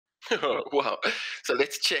Wow. So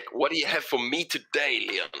let's check. What do you have for me today,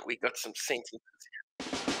 Leon? We got some sentences.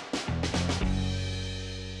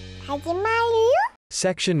 始まるよ。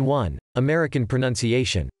 Section 1, American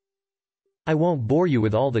Pronunciation. I won't bore you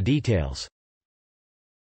with all the details.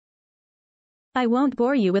 I won't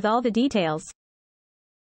bore you with all the details.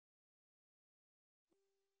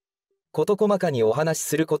 事細かにお話し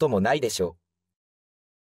することもないでしょ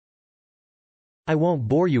I won't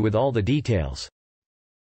bore you with all the details.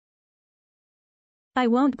 I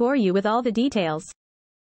won't bore you with all the details.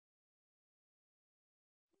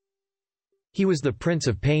 He was the prince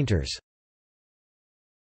of painters.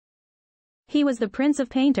 He was the prince of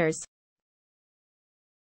painters. う。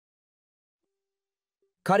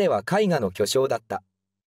彼は絵画の巨匠だった。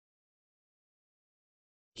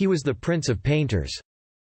He was the prince of painters.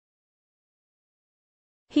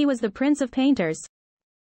 He was the prince of painters.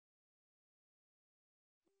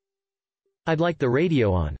 I'd like the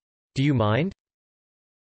radio on. Do you mind?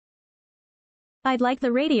 I'd like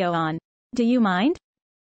the radio on. Do you mind?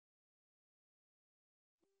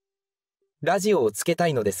 ラジオをつけた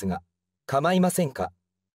いのですが、構いませんか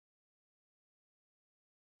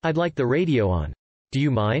I'd like the radio on. Do you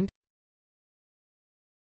mind?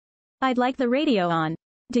 I'd like the radio on.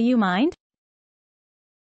 Do you mind?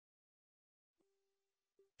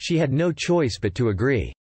 She had no choice but to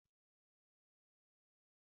agree.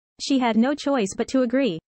 She had no choice but to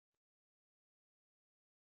agree.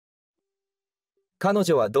 彼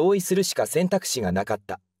女は同意するしか選択肢がなかっ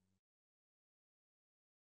た。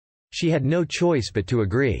She had no choice but to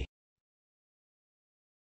agree.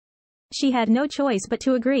 She had no choice but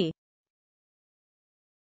to agree.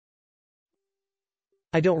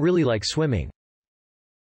 I don't really like swimming.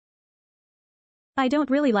 I don't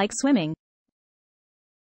really like swimming.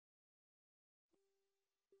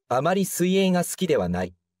 あまり水泳が好きではな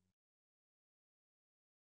い。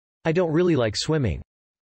I don't really like swimming.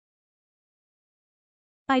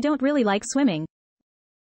 I don't really like swimming.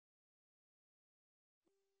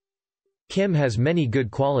 Kim has many good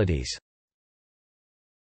qualities.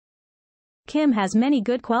 Kim has many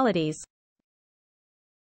good qualities.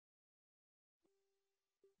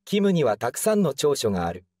 キムにはたくさんの長所が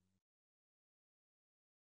ある。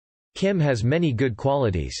Kim has many good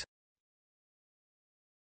qualities.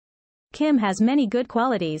 Kim has many good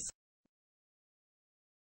qualities.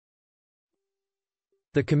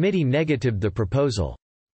 The committee negatived the proposal.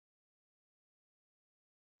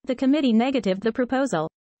 The committee negatived the proposal.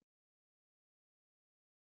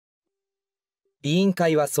 委員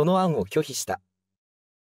会はその案を拒否した。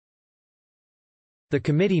The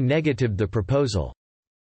committee negatived the proposal.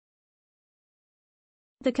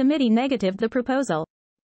 The committee negatived the proposal.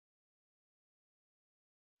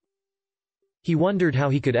 He wondered how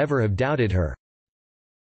he could ever have doubted her.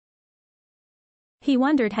 He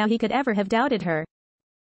wondered how he could ever have doubted her.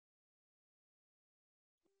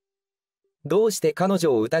 どうして彼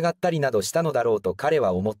女を疑ったりなどしたのだろうと彼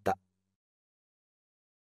は思った。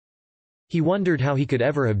He wondered how he could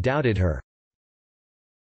ever have doubted her.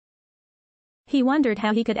 He wondered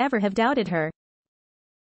how he could ever have doubted her.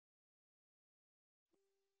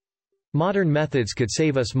 Modern methods could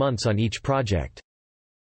save us months on each project.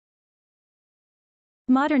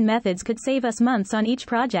 Modern methods could save us months on each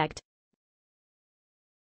project.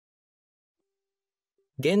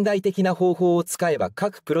 現代的な方法を使えば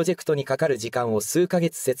各プロジェクトにかかる時間を数ヶ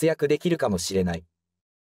月節約できるかもしれない。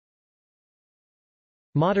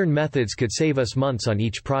Modern methods could save us months on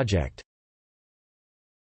each project.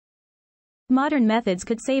 Modern methods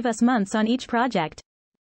could save us months on each project.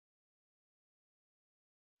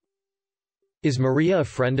 Is Maria a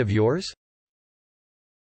friend of yours?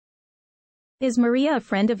 Is Maria a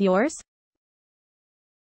friend of yours?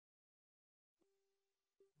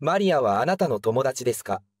 マリアはあなたの友達です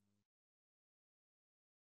か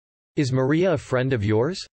Is Maria a friend of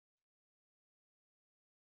yours?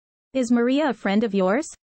 Is Maria a friend of yours?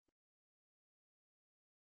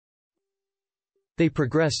 They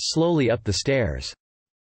progressed slowly up the stairs.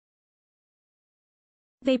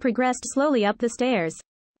 They progressed slowly up the stairs.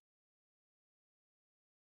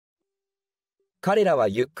 彼らは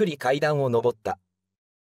ゆっくり階段を上った。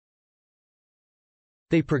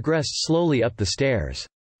They progressed slowly up the stairs.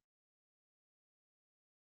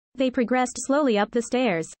 They progressed slowly up the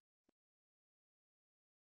stairs.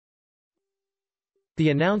 The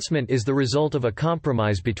announcement is the result of a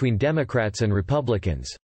compromise between Democrats and Republicans.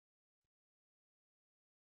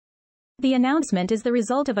 The announcement is the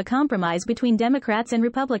result of a compromise between Democrats and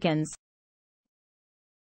Republicans.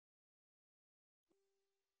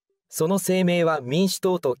 その声明は民主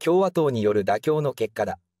党と共和党による妥協の結果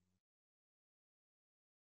だ。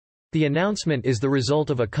The announcement is the result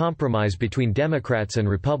of a compromise between Democrats and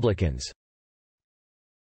Republicans.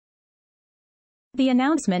 The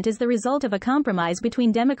announcement is the result of a compromise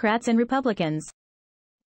between Democrats and Republicans.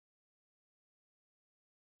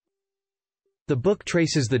 The book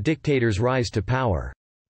traces the dictator's rise to power.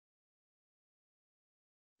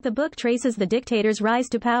 The book traces the dictator's rise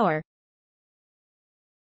to power.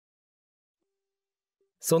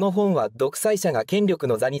 その本は独裁者が権力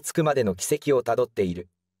の座につくまでの軌跡をたどっている。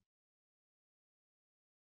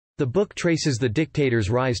The book traces the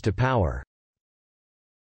dictator's rise to power.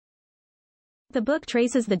 The book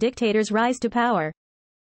traces the dictator's rise to power.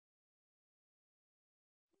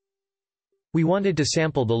 We wanted to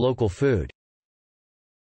sample the local food.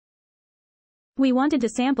 We wanted to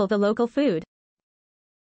sample the local food.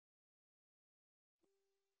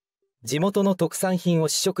 地元の特産品を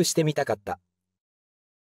試食してみたかった。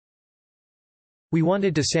We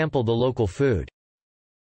wanted to sample the local food.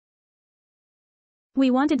 We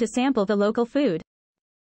wanted to sample the local food.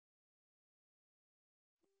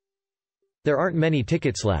 There aren't many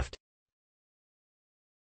tickets left.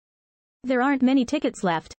 There aren't many tickets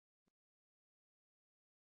left.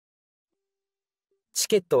 チ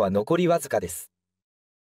ケットは残りわずかです。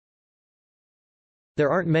There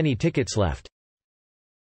aren't many tickets left.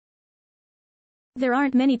 There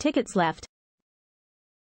aren't many tickets left.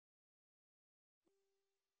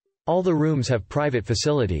 All the rooms have private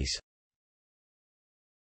facilities.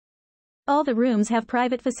 All the rooms have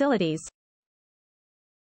private facilities.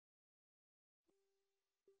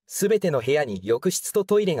 すべての部屋に浴室と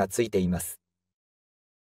トイレがついています。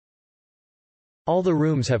All the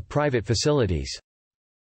rooms have private facilities.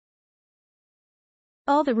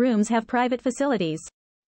 All the rooms have private facilities.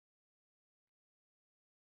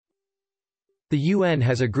 The UN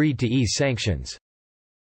has agreed to ease sanctions.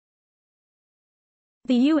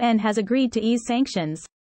 The UN has agreed to ease sanctions.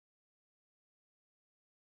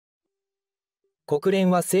 国連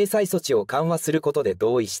は制裁措置を緩和することで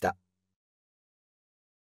同意した。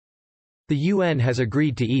The UN has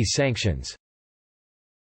agreed to ease sanctions.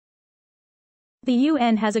 The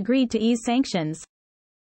UN has agreed to ease sanctions.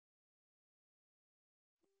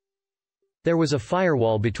 There was a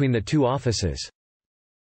firewall between the two offices.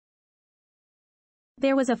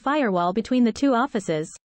 There was a firewall between the two offices.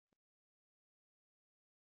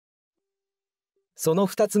 その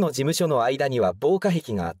2つの事務所の間には防火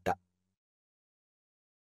壁があった。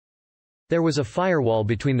There was a firewall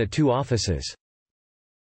between the two offices.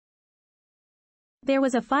 There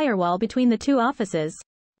was a firewall between the two offices.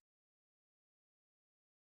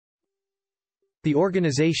 The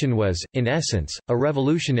organization was, in essence, a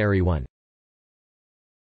revolutionary one.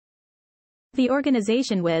 The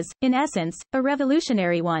organization was, in essence, a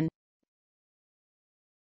revolutionary one.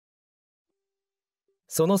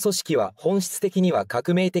 その組織は本質的には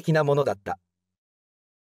革命的なものだった。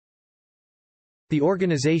The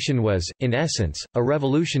organization was, in essence, a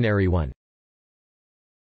revolutionary one.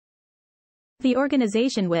 The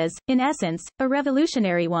organization was, in essence, a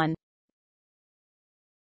revolutionary one.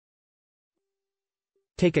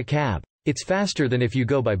 Take a cab. It's faster than if you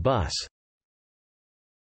go by bus.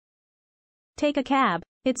 Take a cab.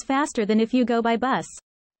 It's faster than if you go by bus.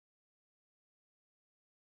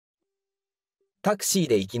 タクシー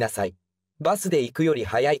で行きなさい。バスで行くより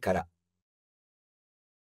早いから。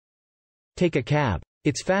Take a cab.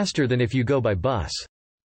 It's faster than if you go by bus.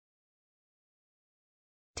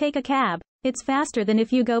 Take a cab. It's faster than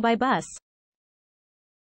if you go by bus.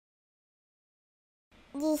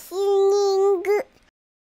 リスニング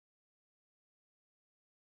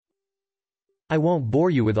I won't bore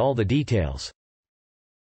you with all the details.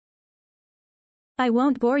 I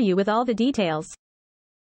won't bore you with all the details.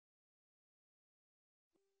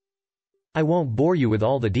 I won't bore you with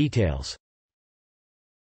all the details.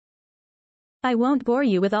 I won't bore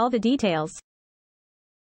you with all the details.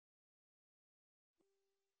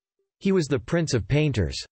 He was the prince of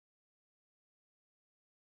painters.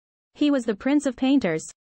 He was the prince of painters.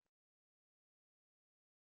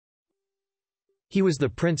 He was the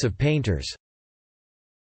prince of painters.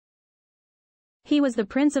 He was the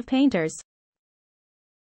prince of painters.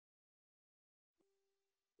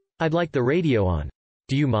 I'd like the radio on.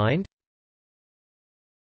 Do you mind?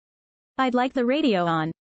 I'd like the radio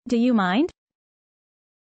on. Do you mind?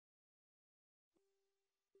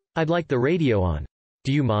 I'd like the radio on.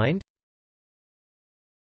 Do you mind?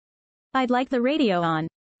 I'd like the radio on.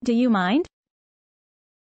 Do you mind?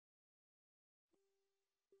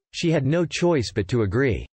 She had no choice but to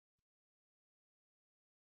agree.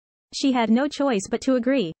 She had no choice but to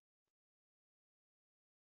agree.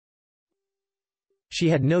 She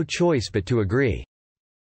had no choice but to agree.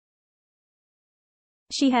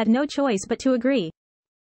 She had no choice but to agree.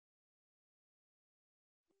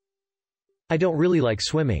 I don't really like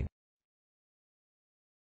swimming.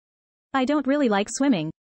 I don't really like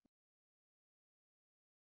swimming.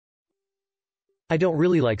 I don't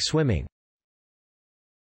really like swimming.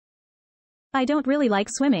 I don't really like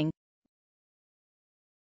swimming.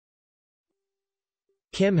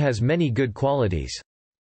 Kim has many good qualities.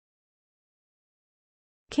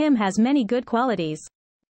 Kim has many good qualities.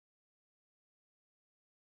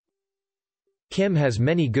 Kim has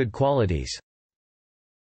many good qualities.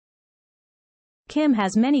 Kim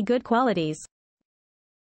has many good qualities.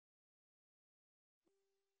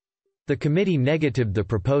 The committee negatived the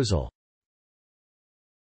proposal.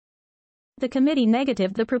 The committee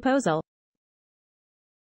negatived the proposal.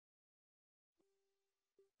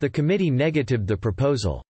 The committee negatived the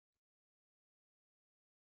proposal.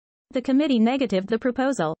 The committee negatived the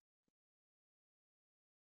proposal.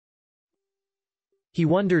 He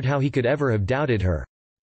wondered how he could ever have doubted her.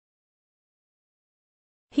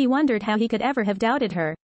 He wondered how he could ever have doubted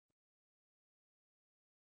her.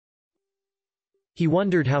 He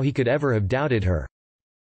wondered how he could ever have doubted her.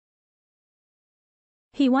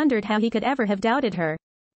 He wondered how he could ever have doubted her.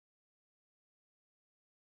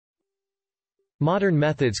 Modern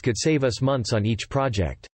methods could save us months on each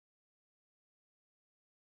project.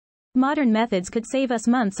 Modern methods could save us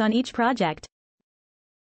months on each project.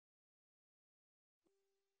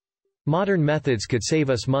 Modern methods could save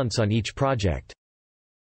us months on each project.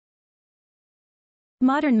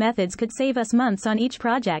 Modern methods could save us months on each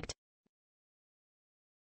project.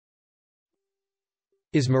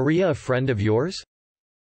 Is Maria a friend of yours?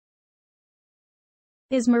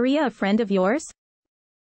 Is Maria a friend of yours?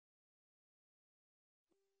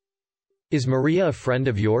 Is Maria a friend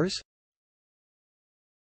of yours?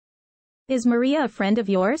 Is Maria a friend of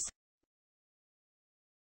yours?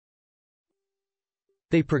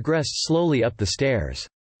 They progressed slowly up the stairs.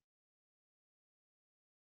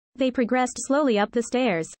 They progressed slowly up the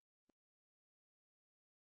stairs.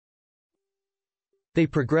 They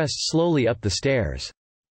progressed slowly up the stairs.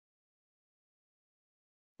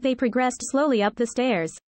 They progressed slowly up the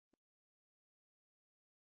stairs.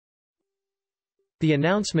 The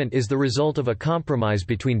announcement is the result of a compromise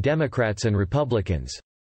between Democrats and Republicans.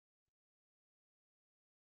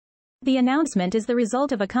 The announcement is the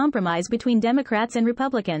result of a compromise between Democrats and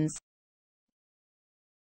Republicans.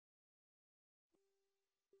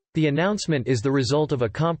 The announcement is the result of a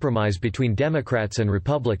compromise between Democrats and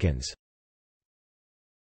Republicans.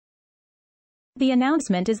 The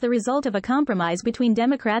announcement is the result of a compromise between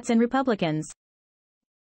Democrats and Republicans.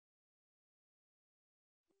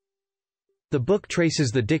 The book traces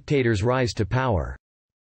the dictator's rise to power.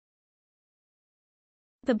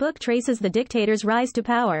 The book traces the dictator's rise to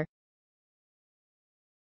power.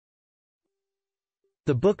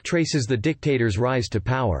 The book traces the dictator's rise to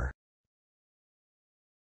power.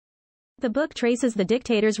 The book traces the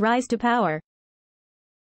dictator's rise to power.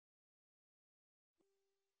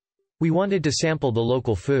 We wanted to sample the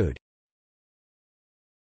local food.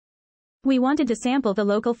 We wanted to sample the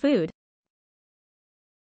local food.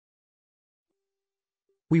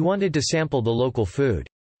 We wanted to sample the local food.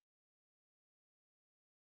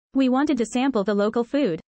 We wanted to sample the local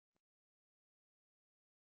food.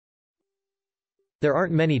 There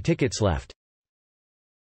aren't many tickets left.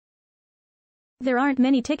 There aren't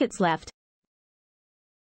many tickets left.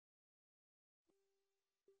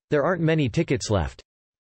 There aren't many tickets left.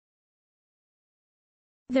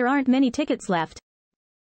 There aren't many tickets left.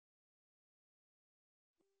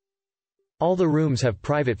 All the rooms have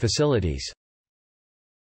private facilities.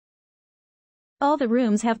 All the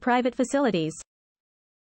rooms have private facilities.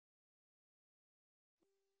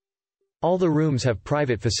 All the rooms have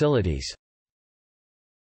private facilities.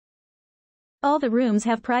 All the rooms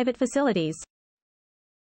have private facilities.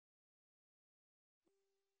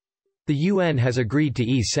 The UN has agreed to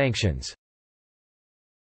ease sanctions.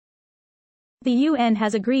 The UN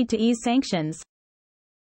has agreed to ease sanctions.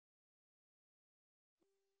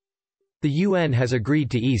 The UN has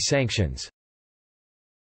agreed to ease sanctions.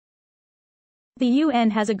 The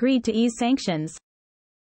UN has agreed to ease sanctions.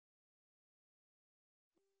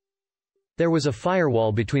 There was a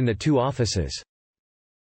firewall between the two offices.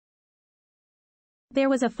 There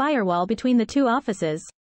was a firewall between the two offices.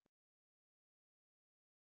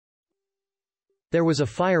 There was a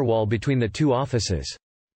firewall between the two offices.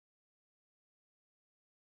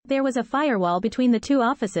 There was a firewall between the two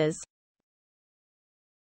offices.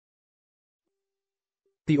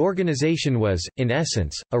 The organization was, in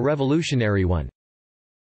essence, a revolutionary one.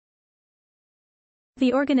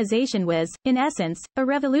 The organization was, in essence, a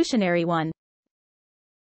revolutionary one.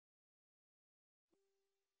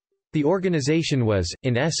 The organization was,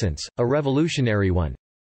 in essence, a revolutionary one.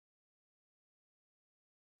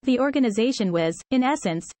 The organization was, in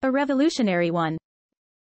essence, a revolutionary one.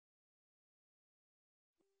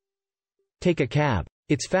 Take a cab.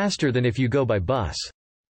 It's faster than if you go by bus.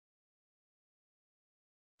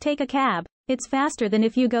 Take a cab. It's faster than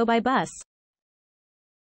if you go by bus.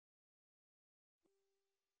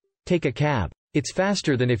 Take a cab. It's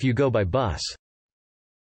faster than if you go by bus.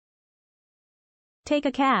 Take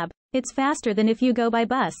a cab. It's faster than if you go by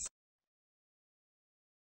bus.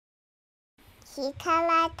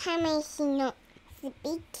 力試しのスピ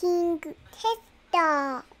ーキングテス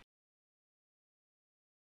ト。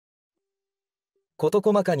事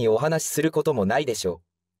細かにお話しすることもないでしょ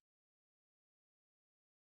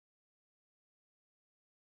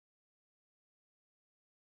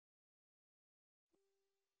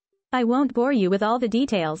I won't bore you with all the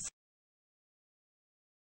details.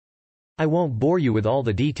 I won't bore you with all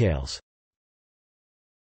the details.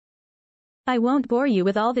 I won't bore you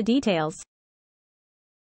with all the details.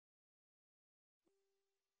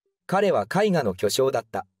 彼は絵画の巨匠だっ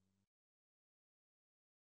た。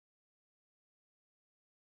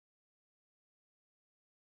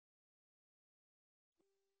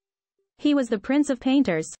He was the prince of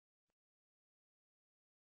painters.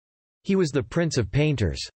 He was the prince of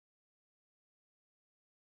painters.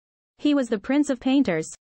 He was the prince of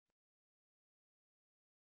painters.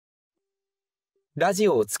 ラジ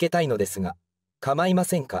オをつけたいのですが、構いま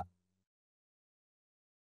せんか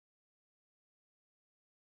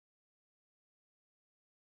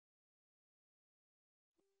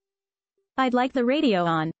I'd like the radio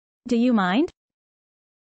on. Do you mind?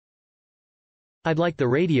 I'd like the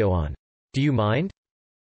radio on. Do you mind?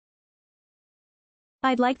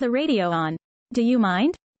 I'd like the radio on. Do you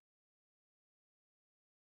mind?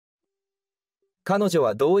 彼女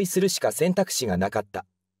は同意するしか選択肢がなかった。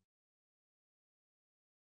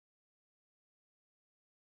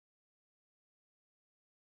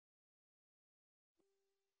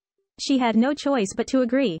She had no choice but to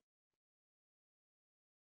agree.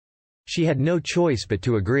 She had no choice but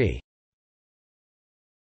to agree.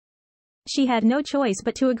 She had no choice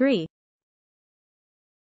but to agree.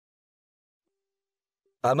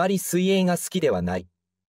 あまり水泳が好きではない。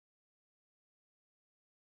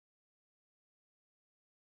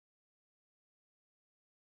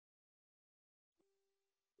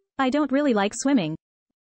I don't really like swimming.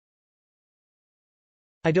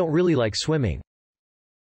 I don't really like swimming.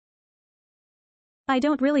 I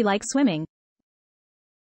don't really like swimming.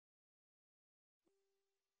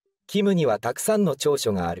 キムにはたくさんの長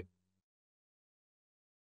所がある。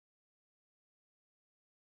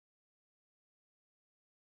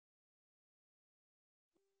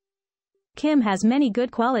Kim has many good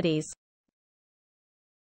qualities.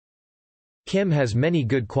 Kim has many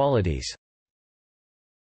good qualities.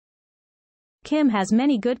 Kim has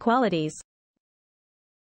many good qualities.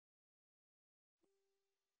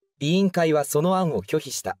 委員会はその案を拒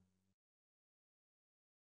否した。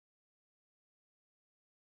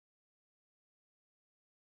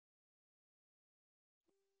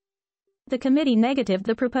The committee negatived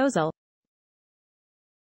the proposal.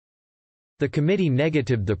 The committee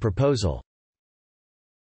negatived the proposal.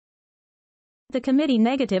 The committee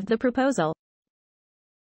negatived the proposal.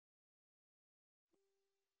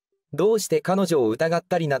 どうして彼女を疑っ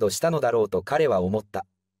たりなどしたのだろうと彼は思った。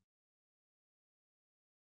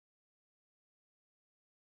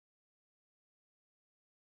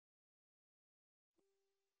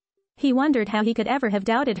He wondered how he could ever have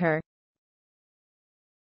doubted her.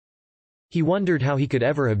 He wondered how he could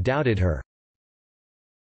ever have doubted her.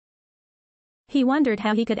 He wondered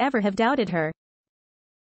how he could ever have doubted her.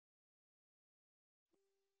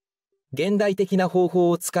 現代的な方法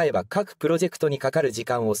を使えば各プロジェクトにかかる時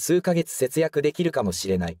間を数ヶ月節約できるかもし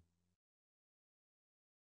れない。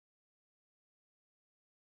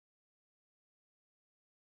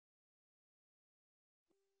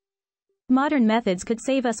Modern methods could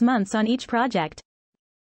save us months on each project.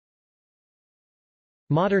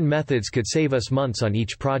 Modern methods could save us months on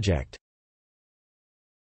each project.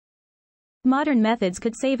 Modern methods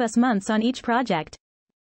could save us months on each project.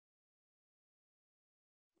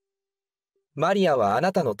 マリアはあ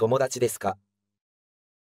なたの友達ですか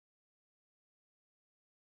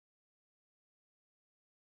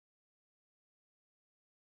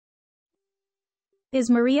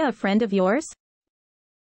Is Maria a friend of yours?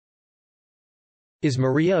 Is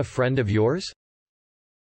Maria a friend of yours?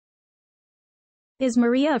 Is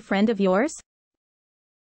Maria a friend of yours?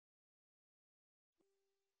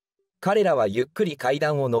 彼らはゆっくり階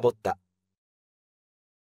段を上った。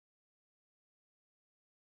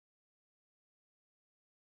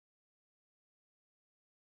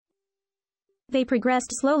They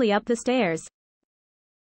progressed slowly up the stairs.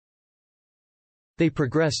 They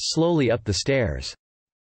progressed slowly up the stairs.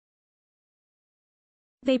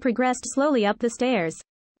 They progressed slowly up the stairs.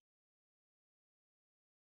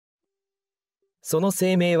 その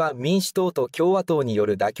声明は民主党と共和党によ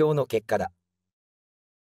る妥協の結果だ。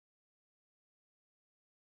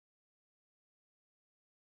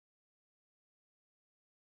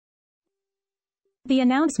The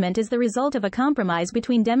announcement is the result of a compromise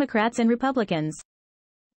between Democrats and Republicans.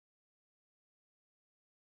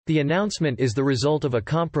 The announcement is the result of a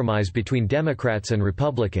compromise between Democrats and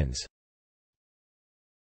Republicans.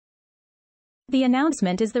 The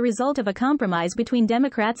announcement is the result of a compromise between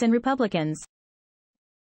Democrats and Republicans.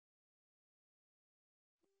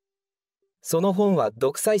 その本は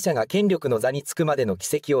独裁者が権力の座につくまでの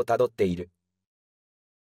軌跡をたどっている。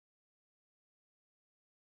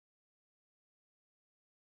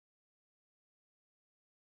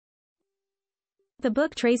The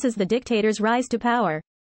book traces the dictator's rise to power.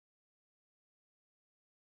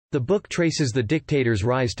 The book traces the dictator's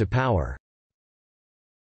rise to power.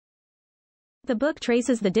 The book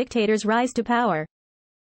traces the dictator's rise to power.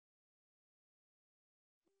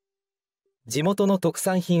 地元の特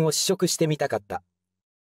産品を試食してみたかった。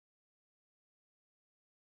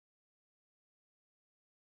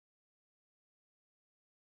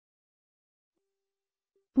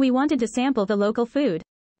We wanted to sample the local food.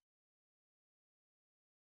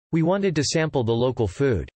 We wanted to sample the local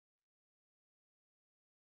food.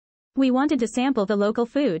 We wanted to sample the local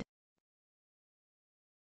food.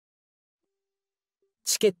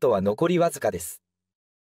 チケットは残りわずかです。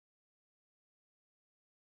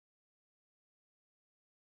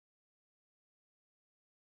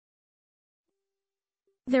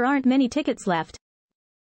There aren't many tickets left.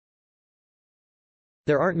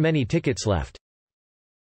 There aren't many tickets left.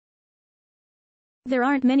 There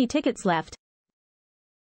aren't many tickets left.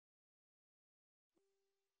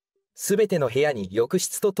 すべての部屋に浴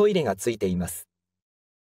室とトイレがついています。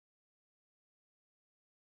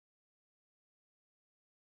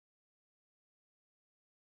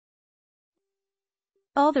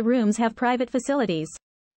All the rooms have private facilities.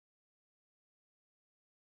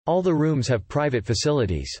 All the rooms have private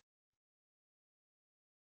facilities.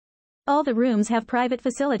 All the rooms have private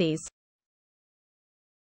facilities.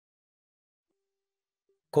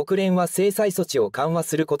 国連は制裁措置を緩和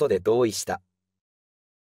することで同意した。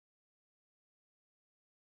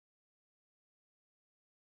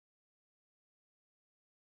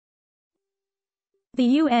The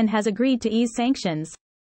UN has agreed to ease sanctions.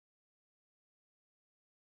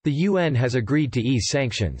 The UN has agreed to ease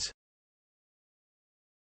sanctions.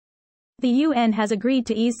 The UN has agreed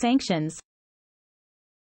to ease sanctions.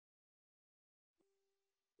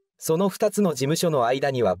 その2つの事務所の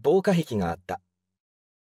間には防火壁があった。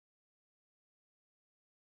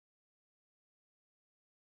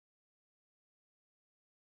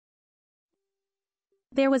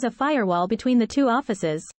There was a firewall between the two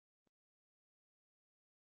offices.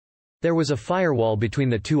 There was a firewall between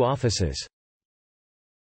the two offices.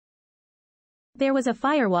 There was a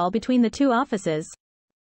firewall between the two offices.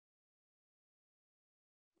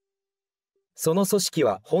 その組織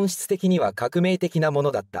は本質的には革命的なも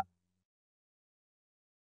のだった。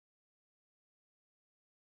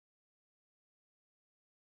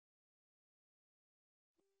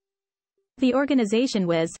The organization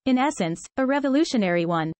was, in essence, a revolutionary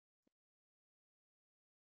one.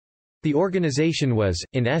 The organization was,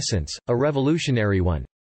 in essence, a revolutionary one.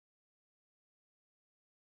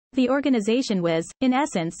 The organization was, in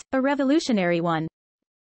essence, a revolutionary one.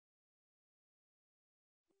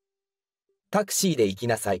 タクシーで行き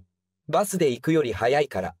なさい。バスで行くより早い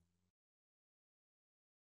から。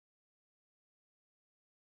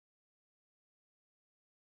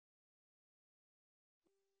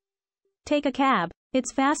Take a cab.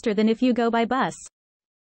 It's faster than if you go by bus.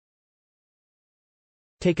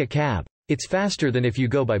 Take a cab. It's faster than if you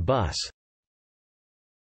go by bus.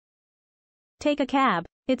 Take a cab.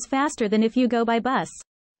 It's faster than if you go by bus.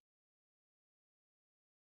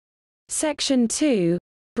 Section 2.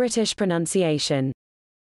 British pronunciation.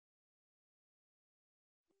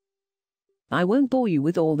 I won't bore you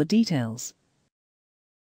with all the details.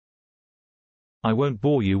 I won't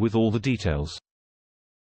bore you with all the details.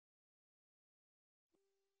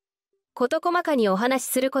 事細かにお話し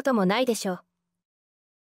することもないでしょう。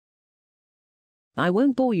I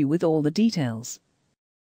won't bore you with all the details.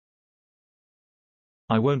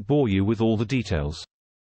 I won't bore you with all the details.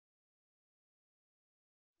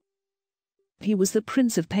 He was the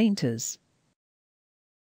prince of painters.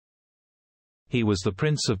 He was the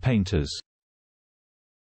prince of painters.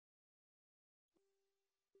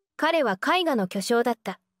 彼は絵画の巨匠だっ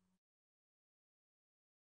た。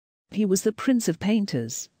He was the prince of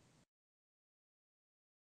painters.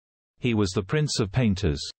 He was the prince of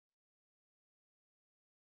painters.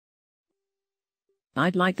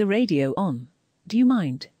 I'd like the radio on. Do you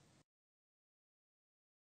mind?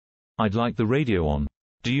 I'd like the radio on.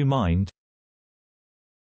 Do you mind?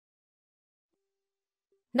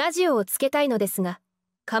 ラジオをつけたいのですが、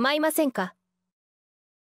構いませんか？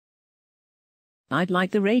 I'd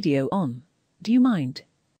like the radio on. Do you mind?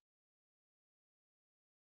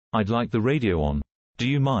 I'd like the radio on. Do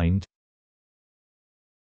you mind?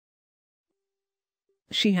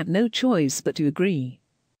 She had no choice but to agree.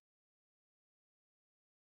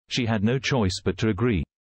 She had no choice but to agree.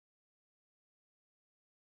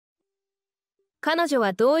 彼女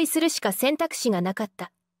は同意するしか選択肢がなかっ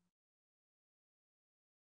た。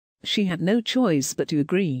She had no choice but to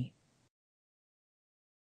agree.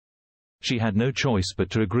 She had no choice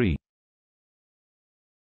but to agree.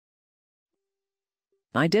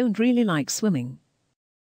 I don't really like swimming.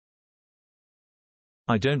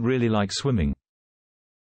 I don't really like swimming.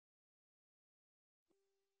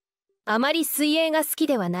 あまり水泳が好き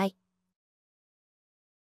ではない。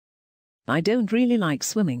I don't really like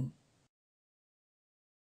swimming.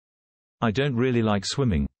 I don't really like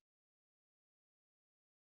swimming.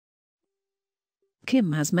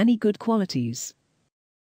 Kim has many good qualities.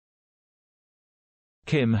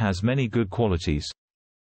 Kim has many good qualities.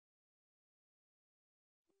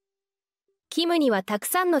 キムにはたく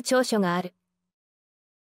さんの長所がある。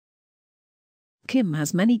Kim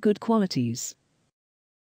has many good qualities.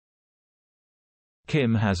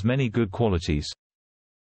 Kim has many good qualities.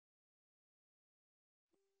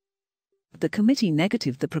 The committee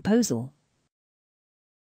negatived the proposal.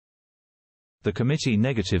 The committee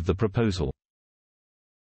negatived the proposal.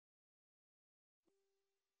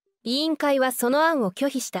 委員会はその案を拒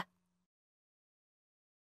否した。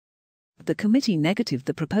The committee negatived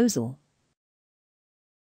the proposal.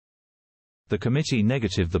 The committee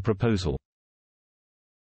negatived the proposal.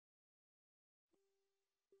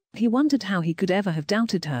 He wondered how he could ever have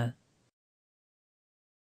doubted her.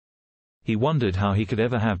 He wondered how he could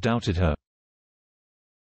ever have doubted her.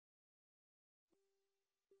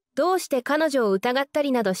 どうして彼女を疑った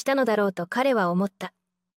りなどしたのだろうと彼は思った。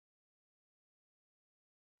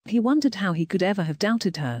He wondered how he could ever have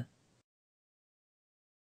doubted her.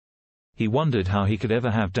 He wondered how he could ever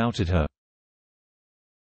have doubted her.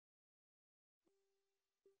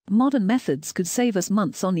 Modern methods could save us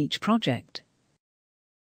months on each project.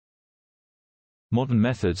 Modern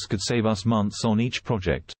methods could save us months on each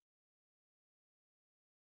project.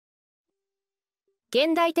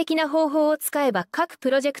 現代的な方法を使えば各プ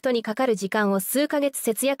ロジェクトにかかる時間を数ヶ月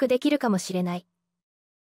節約できるかもしれない。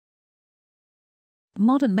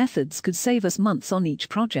Modern methods could save us months on each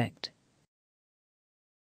project.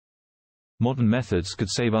 Modern methods could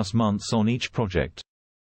save us months on each project.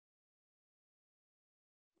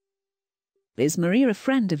 Is Maria a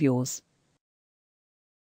friend of yours?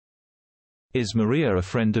 Is Maria a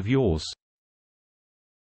friend of yours?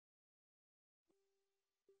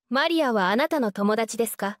 マリアはあなたの友達で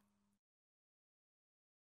すか？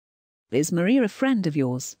 Is Maria a friend of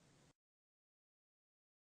yours?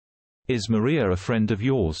 Is Maria a friend of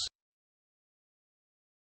yours?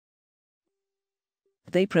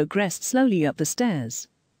 They progressed slowly up the stairs.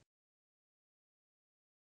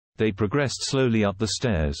 They progressed slowly up the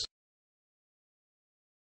stairs.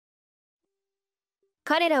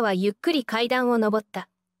 彼らはゆっくり階段を上った。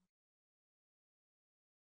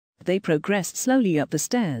They progressed slowly up the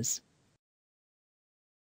stairs.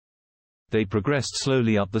 They progressed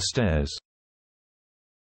slowly up the stairs.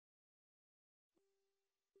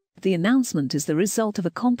 The announcement is the result of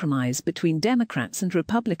a compromise between Democrats and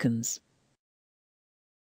Republicans.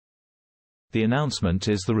 The announcement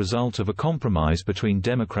is the result of a compromise between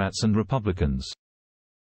Democrats and Republicans.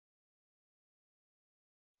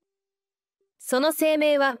 その声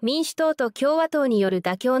明は民主党と共和党による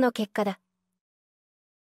妥協の結果だ。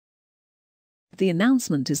The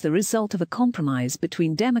announcement is the result of a compromise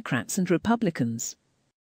between Democrats and Republicans.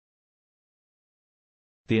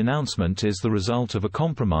 The announcement is the result of a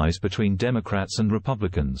compromise between Democrats and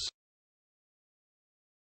Republicans.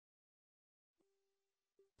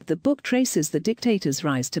 The book traces the dictator's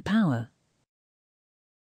rise to power.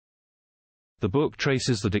 The book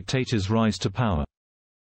traces the dictator's rise to power.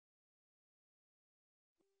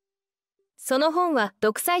 その本は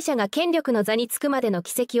独裁者が権力の座につくまでの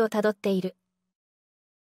軌跡をたどっている。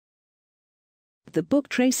The book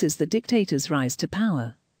traces the dictator's rise to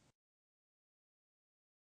power.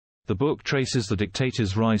 The book traces the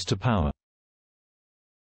dictator's rise to power.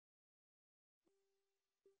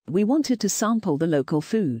 We wanted to sample the local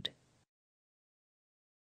food.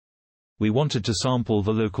 We wanted to sample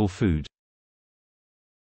the local food.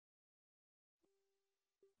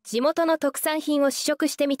 地元の特産品を試食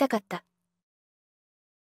してみたかった。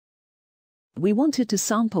We wanted to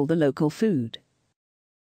sample the local food.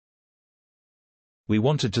 We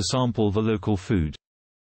wanted to sample the local food.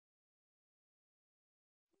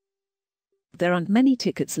 There aren't many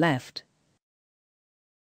tickets left.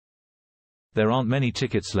 There aren't many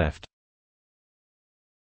tickets left.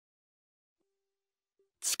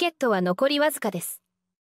 チケットは残りわずかです。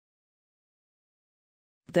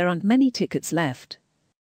There aren't many tickets left.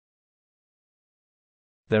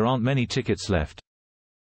 There aren't many tickets left.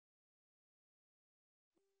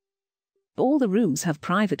 All the rooms have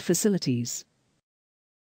private facilities.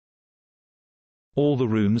 All the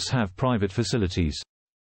rooms have private facilities.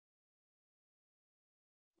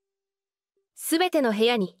 すべての部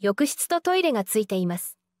屋に浴室とトイレがついていま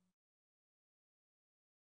す。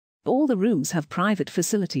All the rooms have private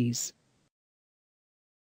facilities.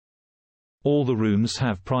 All the rooms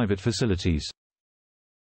have private facilities.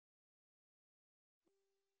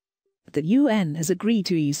 The UN has agreed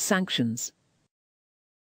to ease sanctions.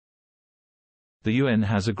 The UN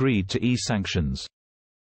has agreed to ease sanctions.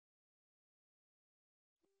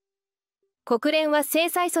 国連は制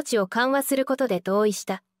裁措置を緩和することで同意し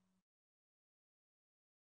た。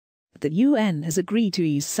The UN has agreed to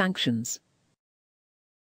ease sanctions.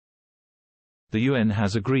 The UN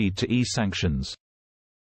has agreed to ease sanctions.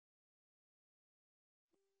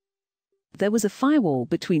 There was a firewall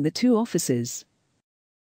between the two offices.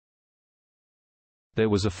 There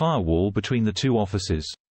was a firewall between the two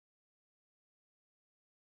offices.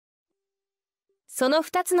 その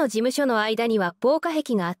2つの事務所の間には防火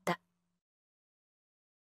壁があった。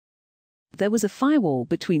There was a firewall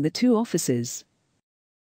between the two offices.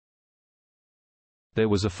 There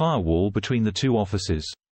was a firewall between the two offices.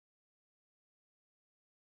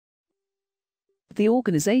 The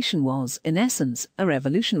organization was, in essence, a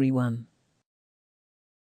revolutionary one.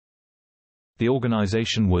 The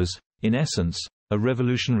organization was, in essence, a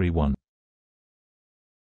revolutionary one.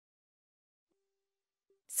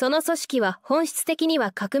 その組織は本質的に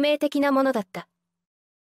は革命的なものだった。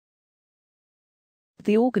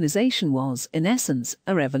The organization was, in essence,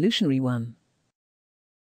 a revolutionary one.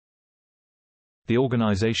 The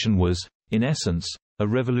organization was, in essence, a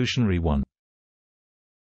revolutionary one.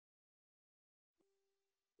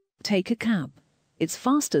 Take a cab. It's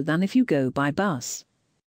faster than if you go by bus.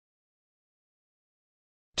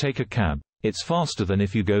 Take a cab. It's faster than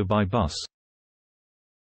if you go by bus.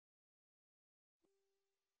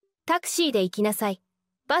 タクシーで行きなさい。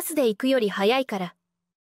バスで行くより早いから。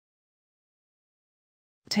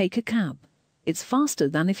Take a cab. It's faster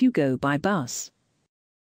than if you go by bus.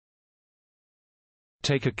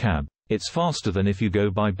 Take a cab. It's faster than if you go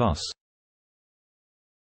by bus.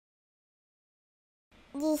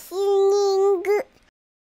 リスニング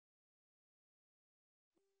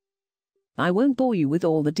I won't bore you with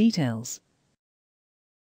all the details.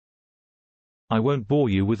 I won't bore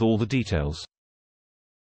you with all the details.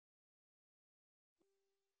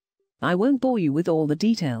 I won't bore you with all the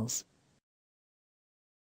details.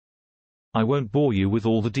 I won't bore you with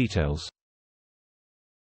all the details.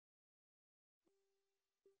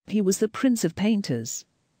 He was the prince of painters.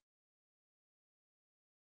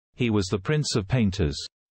 He was the prince of painters.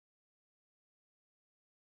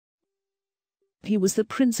 He was the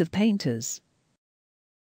prince of painters.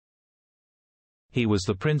 He was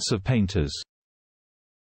the prince of painters.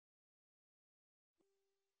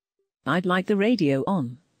 I'd like the radio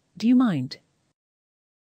on. Do you mind?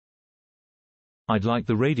 I'd like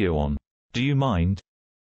the radio on. Do you mind?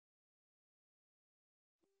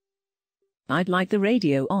 I'd like the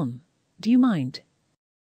radio on. Do you mind?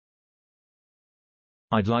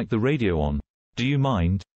 I'd like the radio on. Do you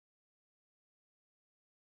mind?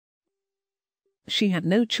 She had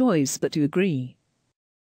no choice but to agree.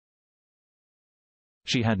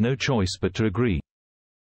 She had no choice but to agree.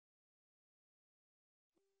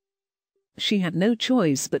 She had no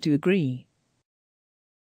choice but to agree.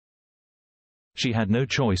 She had no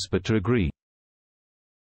choice but to agree.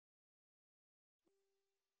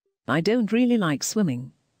 I don't really like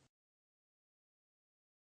swimming.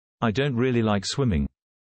 I don't really like swimming.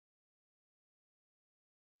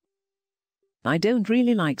 I don't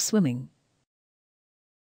really like swimming.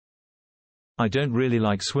 I don't really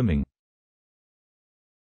like swimming.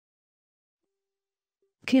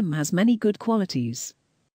 Kim has many good qualities.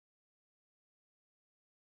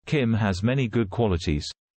 Kim has many good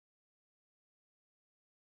qualities.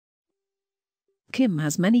 Kim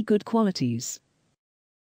has many good qualities.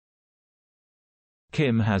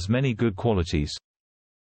 Kim has many good qualities.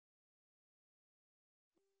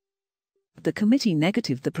 The committee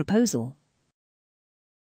negatived the proposal.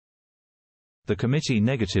 The committee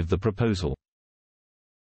negatived the proposal.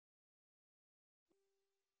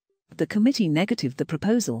 The committee negatived the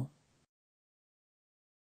proposal.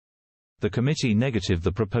 The committee negatived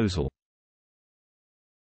the proposal.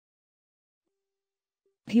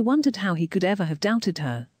 He wondered how he could ever have doubted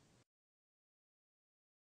her.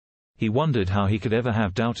 He wondered how he could ever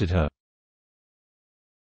have doubted her.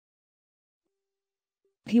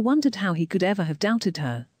 He wondered how he could ever have doubted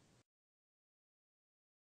her.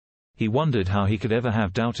 He wondered how he could ever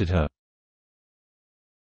have doubted her.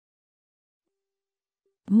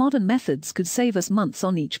 Modern methods could save us months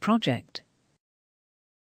on each project.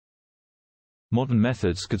 Modern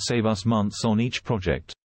methods could save us months on each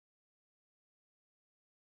project.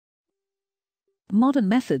 Modern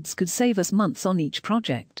methods could save us months on each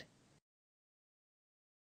project.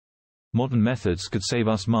 Modern methods could save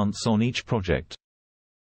us months on each project.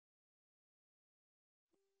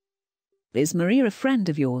 Is Maria a friend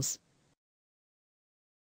of yours?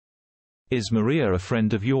 Is Maria a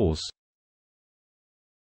friend of yours?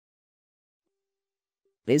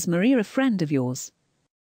 Is Maria a friend of yours?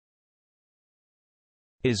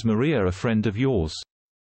 Is Maria a friend of yours?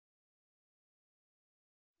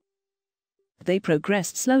 They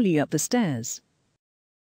progressed slowly up the stairs.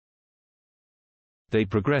 They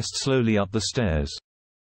progressed slowly up the stairs.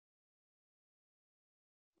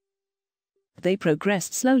 They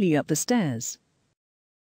progressed slowly up the stairs.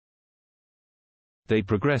 They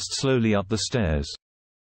progressed slowly up the stairs.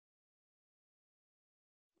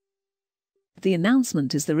 The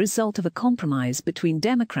announcement is the result of a compromise between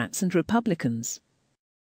Democrats and Republicans.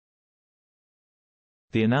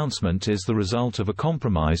 The announcement is the result of a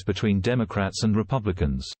compromise between Democrats and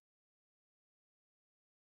Republicans.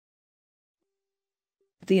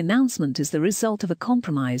 The announcement is the result of a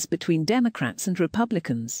compromise between Democrats and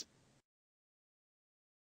Republicans.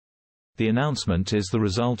 The announcement is the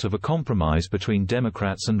result of a compromise between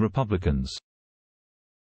Democrats and Republicans.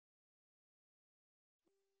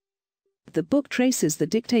 The book traces the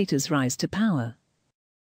dictator's rise to power.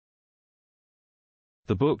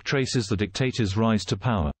 The book traces the dictator's rise to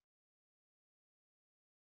power.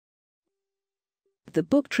 The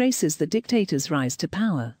book traces the dictator's rise to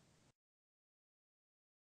power.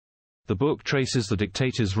 The book traces the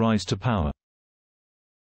dictator's rise to power.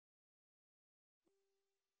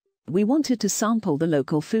 We wanted to sample the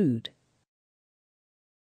local food.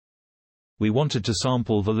 We wanted to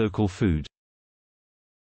sample the local food.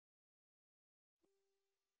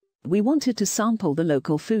 We wanted to sample the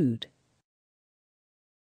local food.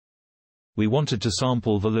 We wanted to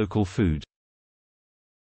sample the local food.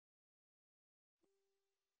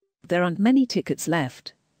 There aren't many tickets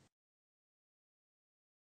left.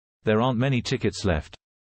 There aren't many tickets left.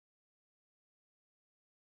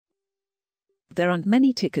 There aren't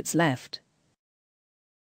many tickets left.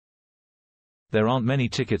 There aren't many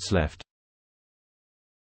tickets left.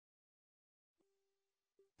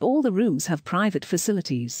 All the rooms have private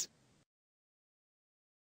facilities.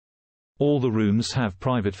 All the rooms have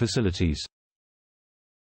private facilities.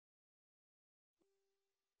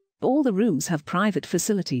 All the rooms have private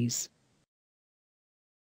facilities.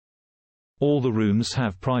 All the rooms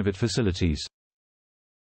have private facilities.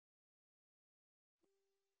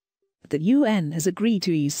 The UN has agreed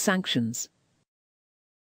to ease sanctions.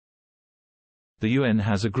 The UN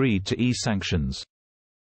has agreed to ease sanctions.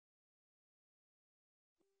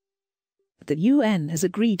 The UN has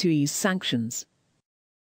agreed to ease sanctions.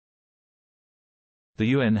 The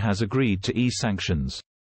UN has agreed to ease sanctions.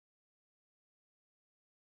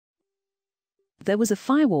 There was a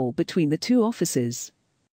firewall between the two offices.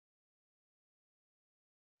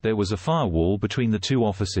 There was a firewall between the two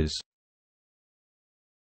offices.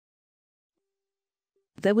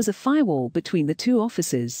 There was a firewall between the two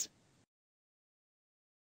offices.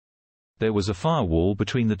 There was a firewall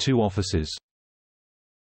between the two offices.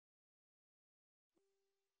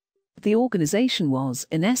 The organization was,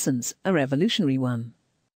 in essence, a revolutionary one.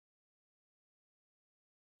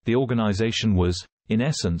 The organization was, in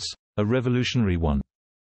essence, a revolutionary one.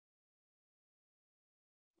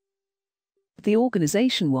 The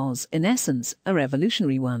organization was, in essence, a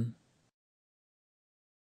revolutionary one.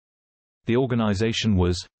 The organization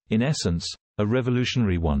was, in essence, a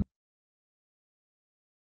revolutionary one.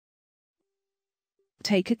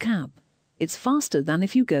 Take a cab. It's faster than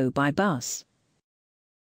if you go by bus.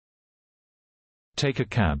 Take a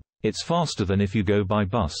cab. It's faster than if you go by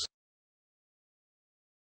bus.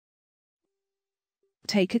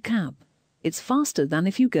 Take a cab. It's faster than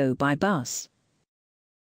if you go by bus.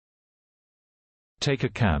 Take a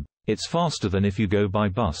cab. It's faster than if you go by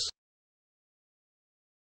bus.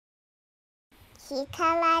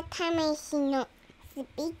 力試しのス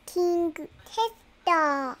ピーキングテスト。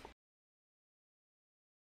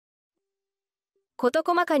事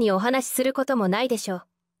細かにお話しすることもないでしょう。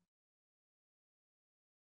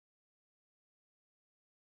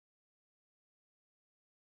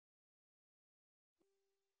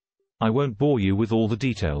I won't bore you with all the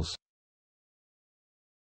details.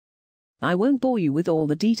 I won't bore you with all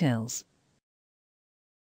the details.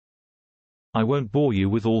 I won't bore you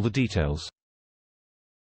with all the details.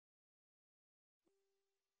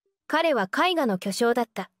 彼は絵画の巨匠だっ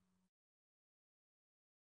た。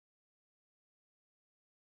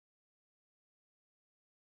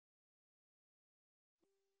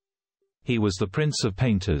He was the prince of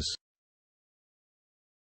painters.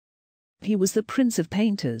 He was the prince of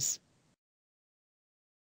painters.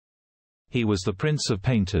 He was the prince of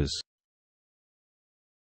painters.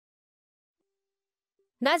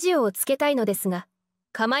 ラジオをつけたいのですが、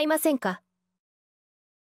構いませんか？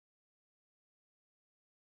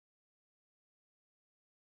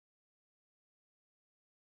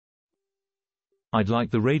 I'd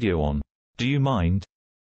like the radio on. Do you mind?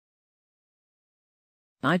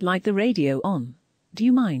 I'd like the radio on. Do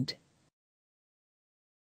you mind?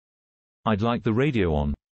 I'd like the radio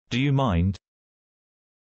on. Do you mind?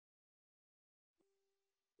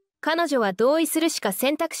 彼女は同意するしか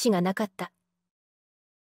選択肢がなかった。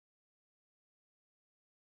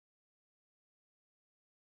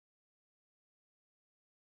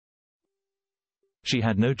She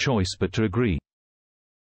had no choice but to agree.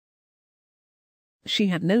 She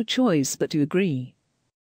had no choice but to agree.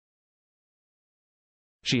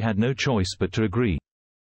 She had no choice but to agree.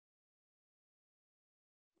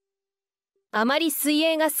 あまり水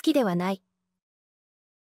泳が好きではない。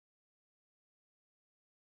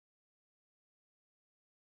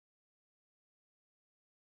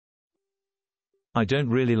I don't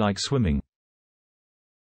really like swimming.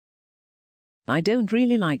 I don't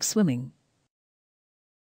really like swimming.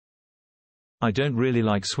 I don't really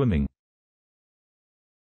like swimming.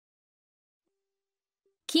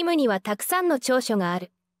 キムにはたくさんの長所があ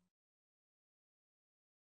る。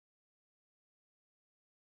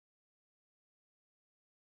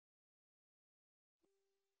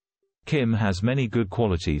Kim has many good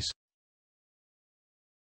qualities.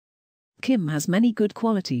 Kim has many good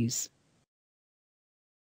qualities.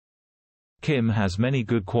 Kim has many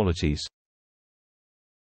good qualities.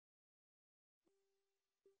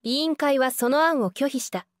 委員会はその案を拒否し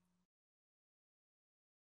た。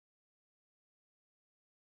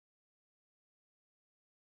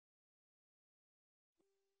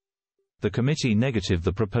The committee negatived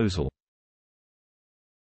the proposal.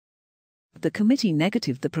 The committee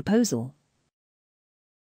negatived the proposal.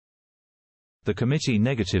 The committee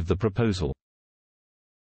negatived the proposal.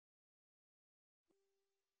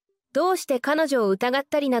 どうして彼女を疑っ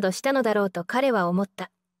たりなどしたのだろうと彼は思っ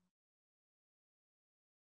た。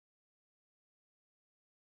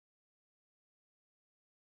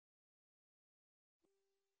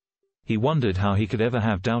He wondered how he could ever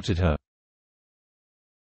have doubted her.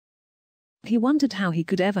 He wondered how he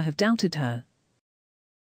could ever have doubted her.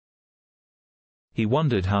 He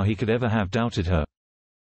wondered how he could ever have doubted her.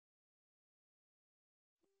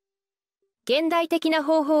 現代的な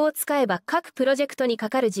方法を使えば各プロジェクトにか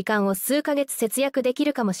かる時間を数ヶ月節約でき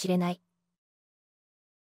るかもしれない。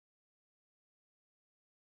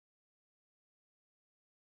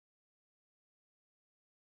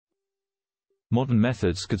Modern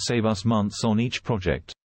methods could save us months on each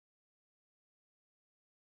project.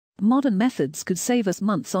 Modern methods could save us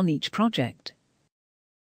months on each project.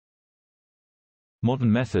 Modern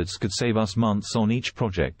methods could save us months on each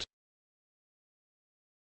project.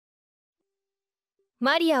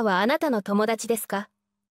 マリアはあなたの友達ですか？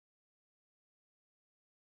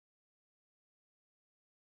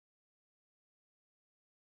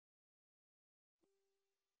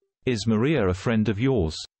 Is Maria a friend of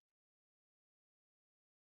yours?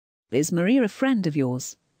 Is Maria a friend of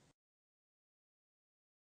yours?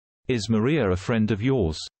 Is Maria a friend of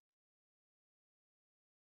yours?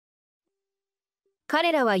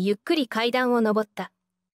 彼らはゆっくり階段を上った。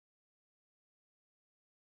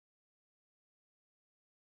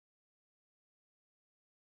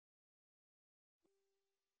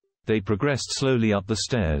They progressed slowly up the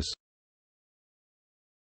stairs.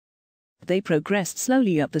 They progressed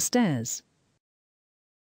slowly up the stairs.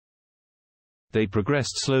 They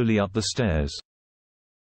progressed slowly up the stairs.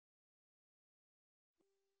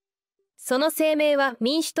 その声明は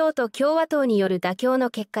民主党と共和党による妥協の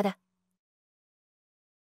結果だ。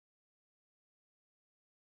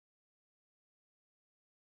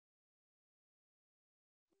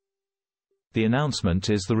The announcement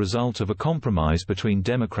is the result of a compromise between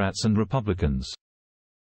Democrats and Republicans.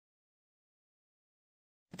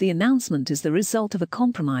 The announcement is the result of a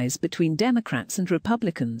compromise between Democrats and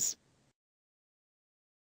Republicans.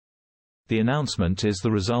 The announcement is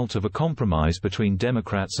the result of a compromise between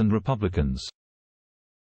Democrats and Republicans.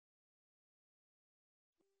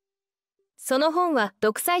 その本は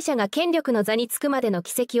独裁者が権力の座につくまでの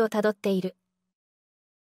軌跡をたどっている。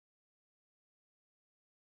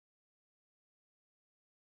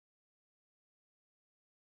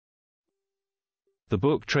The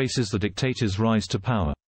book traces the dictator's rise to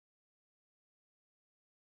power.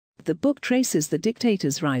 The book traces the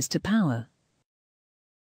dictator's rise to power.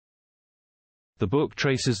 The book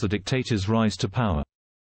traces the dictator's rise to power.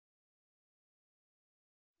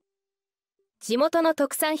 地元の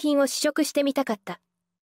特産品を試食してみたかった。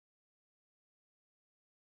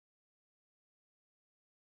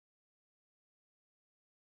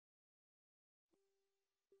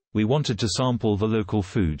We wanted to sample the local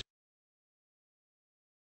food.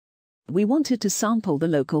 We wanted to sample the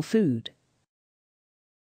local food.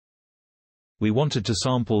 We wanted to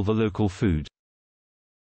sample the local food.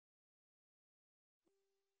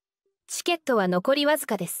 チケットは残りわず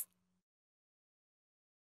かです。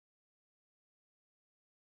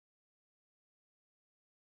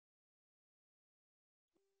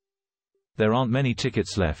There aren't many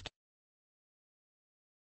tickets left.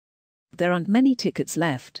 There aren't many tickets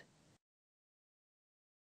left.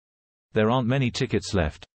 There aren't many tickets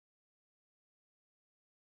left.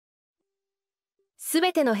 す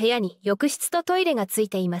べての部屋に浴室とトイレがつい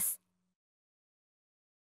ています。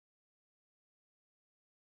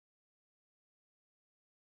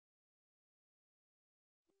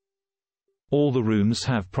All the rooms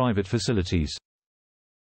have private facilities.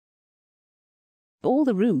 All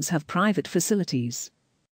the rooms have private facilities.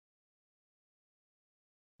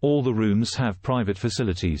 All the rooms have private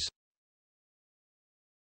facilities.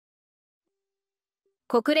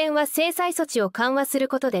 国連は制裁措置を緩和する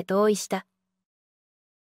ことで同意した。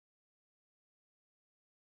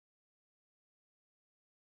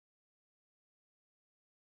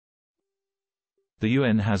The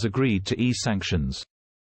UN has agreed to ease sanctions.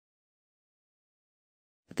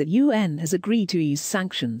 The UN has agreed to ease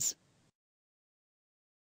sanctions.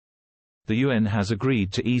 The UN has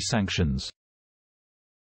agreed to ease sanctions.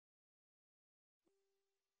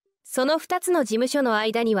 その2つの事務所の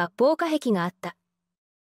間には防火壁があった。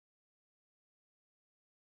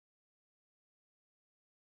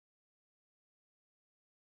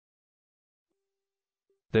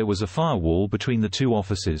There was a firewall between the two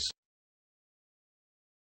offices.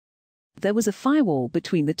 There was a firewall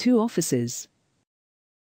between the two offices.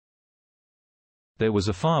 There was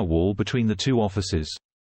a firewall between the two offices.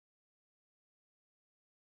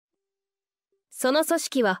 その組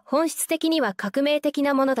織は本質的には革命的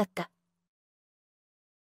なものだった。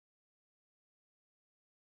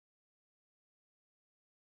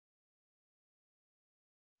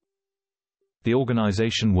The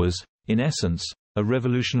organization was, in essence, a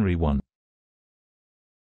revolutionary one.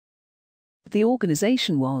 The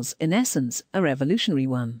organization was, in essence, a revolutionary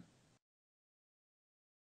one.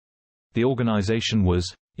 The organization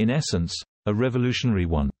was, in essence, a revolutionary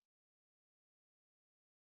one.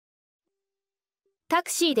 タ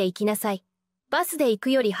クシーで行きなさい。バスで行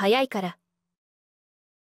くより早いから。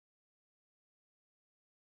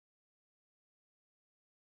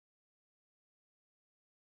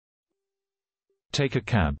Take a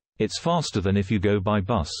cab. It's faster than if you go by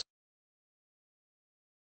bus.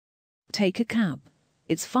 Take a cab.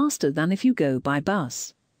 It's faster than if you go by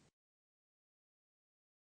bus.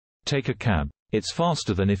 Take a cab. It's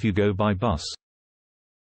faster than if you go by bus.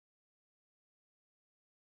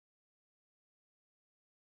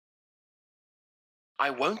 I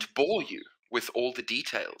won't bore you with all the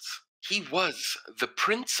details. He was the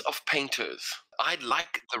prince of painters. I'd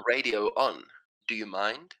like the radio on. Do you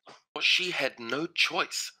mind? She had no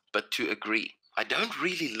choice but to agree. I don't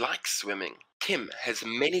really like swimming. Kim has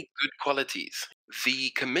many good qualities. The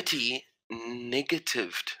committee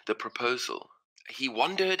negatived the proposal. He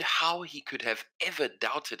wondered how he could have ever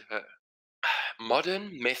doubted her.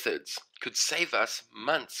 Modern methods could save us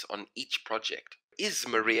months on each project. Is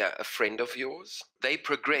Maria a friend of yours? They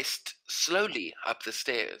progressed slowly up the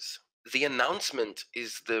stairs. The announcement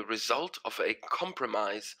is the result of a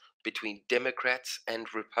compromise between Democrats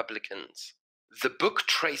and Republicans. The book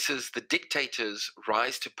traces the dictator's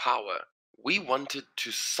rise to power. We wanted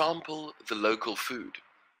to sample the local food.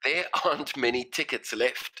 There aren't many tickets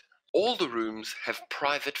left. All the rooms have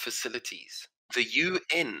private facilities. The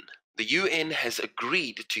UN has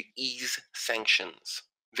agreed to ease sanctions.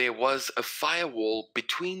 There was a firewall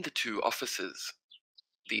between the two offices.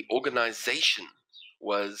 The organization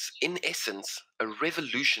was, in essence, a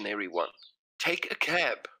revolutionary one. Take a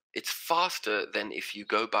cab. It's faster than if you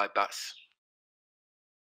go by bus.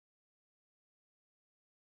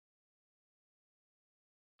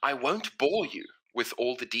 I won't bore you with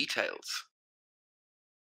all the details.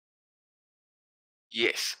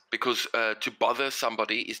 Yes, because to bother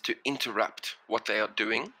somebody is to interrupt what they are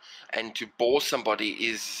doing, and to bore somebody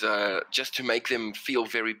is just to make them feel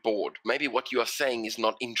very bored. Maybe what you are saying is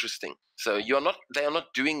not interesting. So they are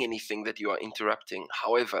not doing anything that you are interrupting.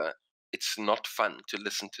 However, it's not fun to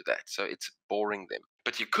listen to that, so it's boring them.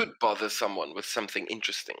 But you could bother someone with something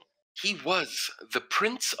interesting. He was the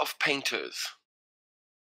prince of painters.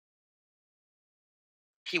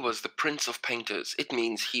 He was the prince of painters. It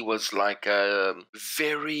means he was like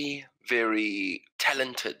very, very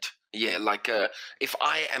talented. Yeah, like if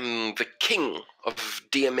I am the king of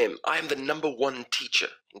DMM, I am the #1 teacher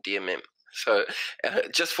in DMM. So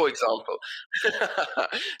just for example,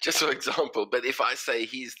 just for example, but if I say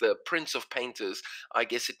he's the prince of painters, I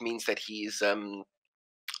guess it means that he is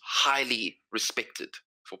highly respected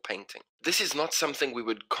for painting. This is not something we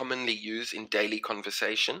would commonly use in daily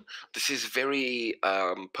conversation. This is very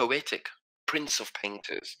poetic. Prince of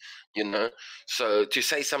painters, you know. So to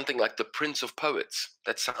say something like the prince of poets,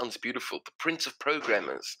 that sounds beautiful. The prince of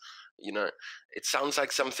programmers, you know, it sounds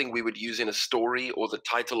like something we would use in a story or the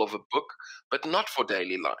title of a book, but not for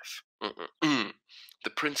daily life. The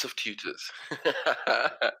prince of tutors.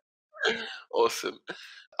 Awesome.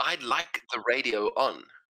 I'd like the radio on.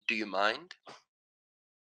 Do you mind?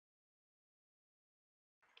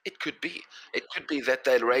 It could be. It could be that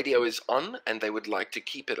their radio is on and they would like to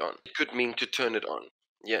keep it on. It could mean to turn it on.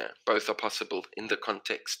 Yeah, both are possible in the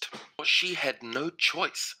context. She had no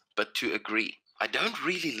choice but to agree. I don't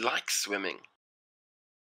really like swimming.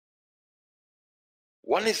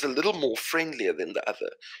 One is a little more friendlier than the other.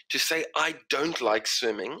 To say I don't like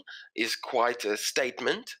swimming is quite a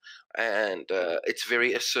statement, and it's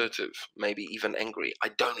very assertive, maybe even angry. I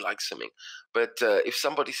don't like swimming. But if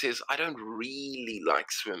somebody says I don't really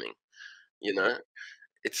like swimming, you know,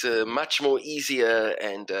 it's a much more easier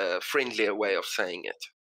and friendlier way of saying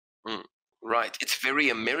it. Right. It's very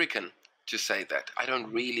American to say that. I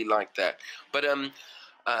don't really like that. But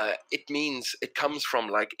it means it comes from,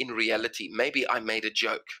 like, in reality, maybe I made a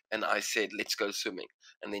joke and I said, let's go swimming.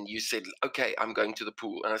 And then you said, okay, I'm going to the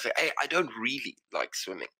pool. And I say, hey, I don't really like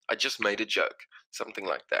swimming. I just made a joke, something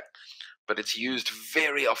like that. But it's used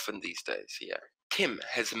very often these days. Yeah. Kim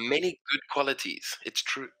has many good qualities. It's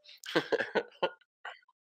true.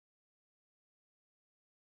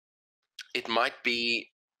 It might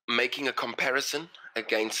be making a comparison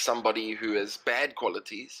against somebody who has bad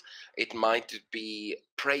qualities. It might be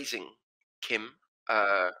praising Kim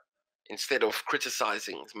instead of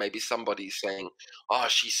criticizing. Maybe somebody saying, oh,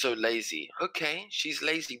 she's so lazy. Okay, she's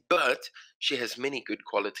lazy, but she has many good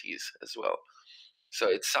qualities as well. So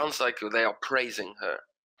it sounds like they are praising her.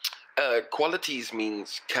 Qualities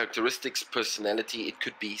means characteristics, personality. It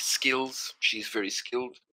could be skills. She's very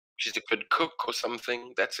skilled. She's a good cook or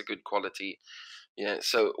something. That's a good quality. Yeah.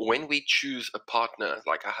 So when we choose a partner,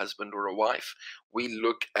 like a husband or a wife, we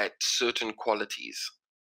look at certain qualities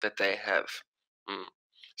that they have.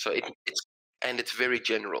 So it's very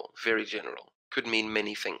general, very general. Could mean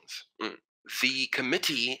many things. The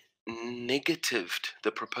committee negatived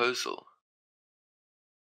the proposal.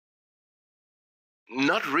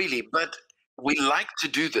 Not really, but we like to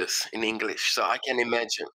do this in English, so I can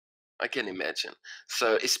imagine. I can imagine.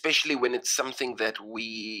 So especially when it's something that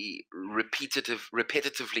we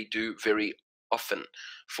repetitively do very often.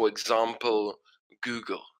 For example,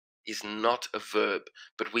 Google is not a verb,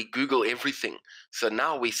 but we Google everything. So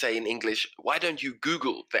now we say in English, why don't you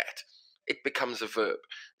Google that? It becomes a verb,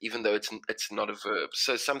 even though it's not a verb.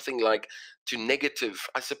 So something like to negative,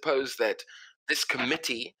 I suppose that this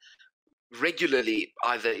committee regularly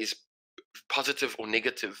either is positive or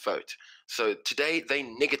negative vote. So today they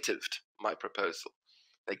negatived my proposal.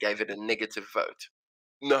 They gave it a negative vote.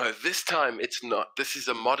 No, this time it's not. This is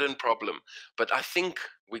a modern problem. But I think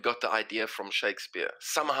we got the idea from Shakespeare.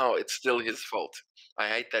 Somehow it's still his fault. I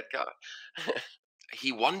hate that guy.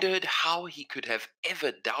 He wondered how he could have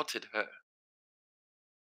ever doubted her.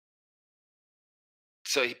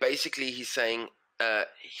 So he's saying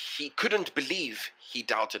he couldn't believe he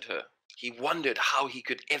doubted her. He wondered how he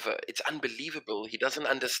could ever. It's unbelievable. He doesn't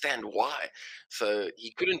understand why. So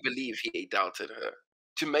he couldn't believe he doubted her.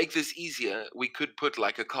 To make this easier, we could put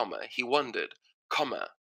like a comma. He wondered, comma,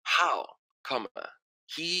 how, comma,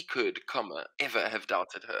 he could, comma, ever have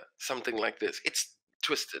doubted her. Something like this. It's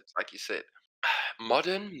twisted, like you said.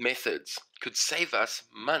 Modern methods could save us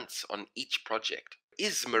months on each project.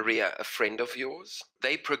 Is Maria a friend of yours?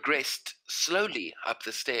 They progressed slowly up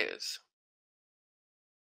the stairs.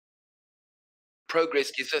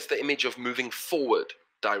 Progress gives us the image of moving forward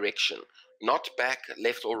direction, not back,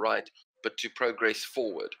 left or right, but to progress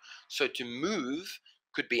forward. So to move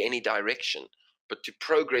could be any direction, but to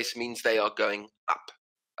progress means they are going up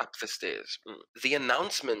the stairs. The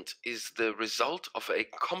announcement is the result of a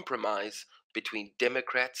compromise between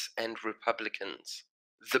Democrats and Republicans.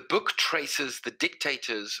 The book traces the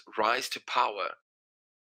dictator's rise to power.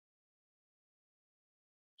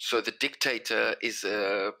 So the dictator is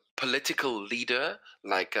a political leader,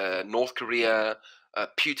 like North Korea.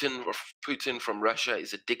 Putin from Russia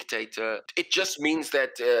is a dictator. It just means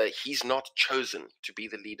that he's not chosen to be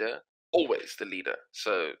the leader, always the leader.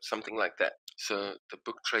 So something like that. So the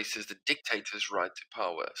book traces the dictator's right to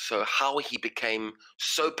power. So how he became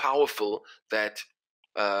so powerful that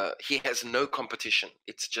he has no competition.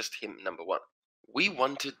 It's just him, number one. We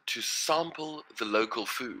wanted to sample the local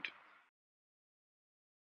food.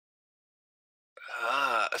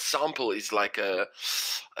 A sample is like a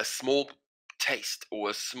small taste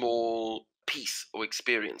or a small piece or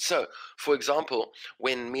experience. So, for example,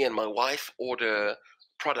 when me and my wife order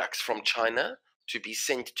products from China to be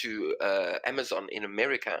sent to Amazon in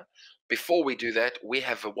America, before we do that, we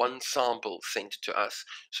have one sample sent to us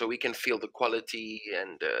so we can feel the quality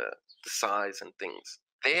and the size and things.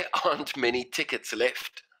 There aren't many tickets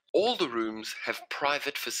left. All the rooms have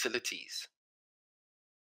private facilities.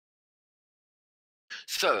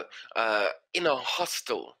 So, in a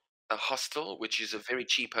hostel, which is a very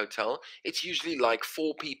cheap hotel, it's usually like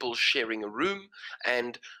 4 people sharing a room,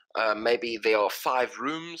 and maybe there are 5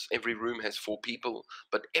 rooms. Every room has 4 people,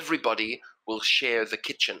 but everybody will share the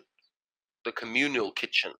kitchen, the communal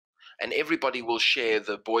kitchen, and everybody will share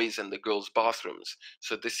the boys' and the girls' bathrooms.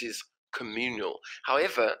 So this is communal.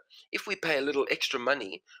 However, if we pay a little extra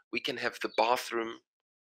money, we can have the bathroom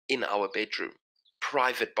in our bedroom.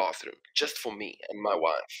 Private bathroom, just for me and my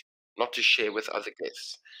wife, not to share with other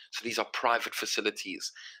guests. So these are private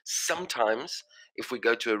facilities. Sometimes, if we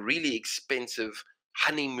go to a really expensive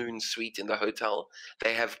honeymoon suite in the hotel,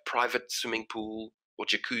 they have private swimming pool or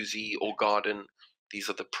jacuzzi or garden.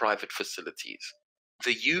 These are the private facilities.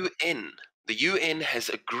 The UN has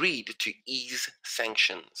agreed to ease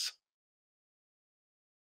sanctions.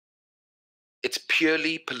 It's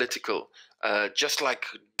purely political, just like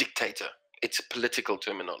dictator. It's a political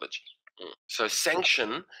terminology. So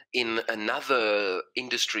sanction in another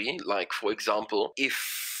industry, like for example,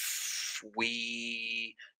 if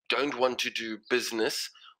we don't want to do business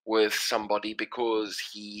with somebody because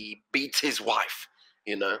he beats his wife,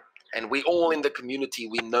 and we all in the community,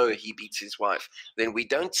 we know he beats his wife, then we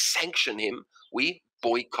don't sanction him, we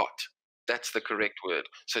boycott. That's the correct word.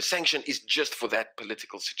 So sanction is just for that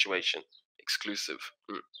political situation, exclusive.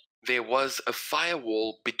 There was a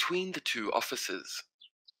firewall between the 2 offices.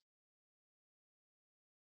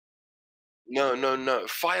 No.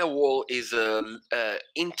 Firewall is a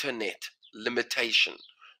internet limitation.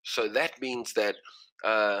 So that means that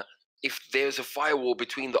if there's a firewall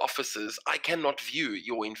between the offices, I cannot view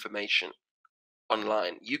your information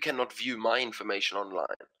online. You cannot view my information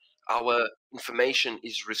online. Our information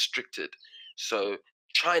is restricted. So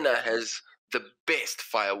China has the best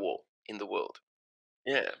firewall in the world.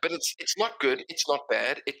 Yeah, but it's not good. It's not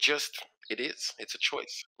bad. It is. It's a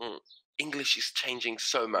choice. English is changing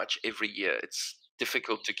so much every year. It's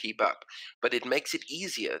difficult to keep up, but it makes it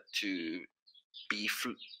easier to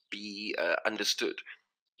be understood.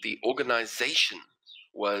 The organization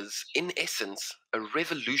was, in essence, a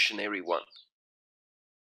revolutionary one.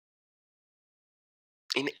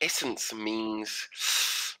 In essence means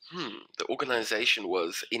the organization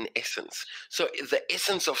was in essence. So the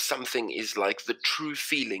essence of something is like the true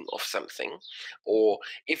feeling of something, or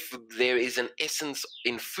if there is an essence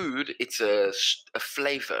in food, it's a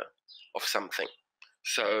flavor of something.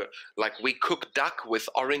 So like we cook duck with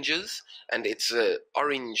oranges, and it's a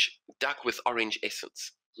orange duck with orange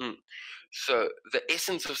essence. So the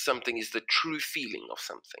essence of something is the true feeling of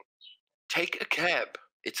something. Take a cab.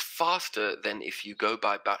 It's faster than if you go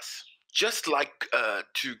by bus. Just like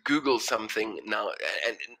to Google something now,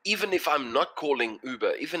 and even if I'm not calling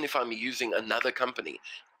Uber, even if I'm using another company,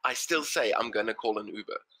 I still say I'm going to call an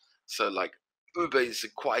Uber. So like Uber is a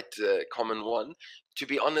quite common one. To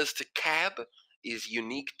be honest, cab is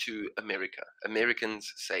unique to America.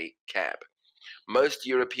 Americans say cab. Most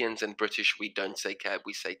Europeans and British, we don't say cab,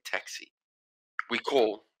 we say taxi. We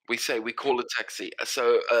call a taxi.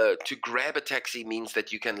 So to grab a taxi means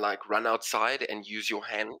that you can like run outside and use your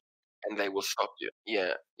hand. and they will stop you.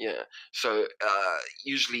 Yeah, yeah. So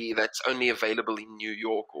usually that's only available in New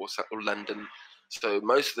York or London. So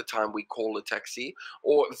most of the time we call a taxi.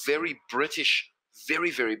 Or very British,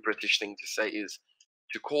 very, very British thing to say is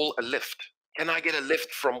to call a lift. Can I get a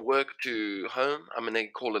lift from work to home? I'm going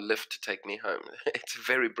to call a lift to take me home. It's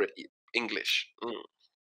very British English.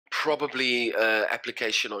 Probably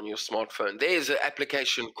application on your smartphone. There's an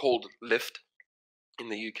application called Lyft in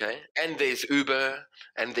the UK, and there's Uber,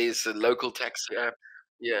 and there's a local taxi app.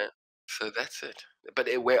 Yeah, so that's it. But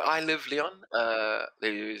where I live, Leon,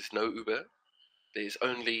 there is no Uber. There's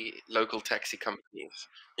only local taxi companies.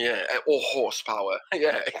 Yeah, or horsepower.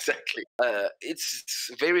 Yeah, exactly.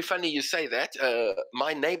 It's very funny you say that.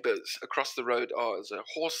 My neighbors across the road are a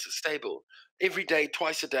horse stable. Every day,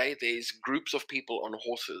 twice a day, there's groups of people on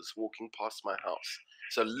horses walking past my house.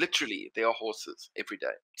 So literally, there are horses every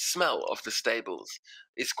day. Smell of the stables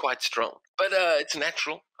is quite strong, but it's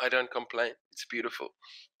natural. I don't complain. It's beautiful.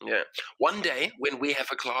 Yeah. One day when we have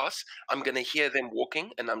a class, I'm going to hear them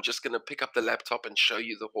walking and I'm just going to pick up the laptop and show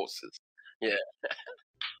you the horses. Yeah.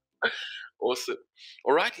 Awesome.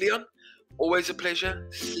 All right, Leon. Always a pleasure.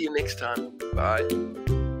 See you next time.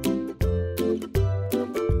 Bye.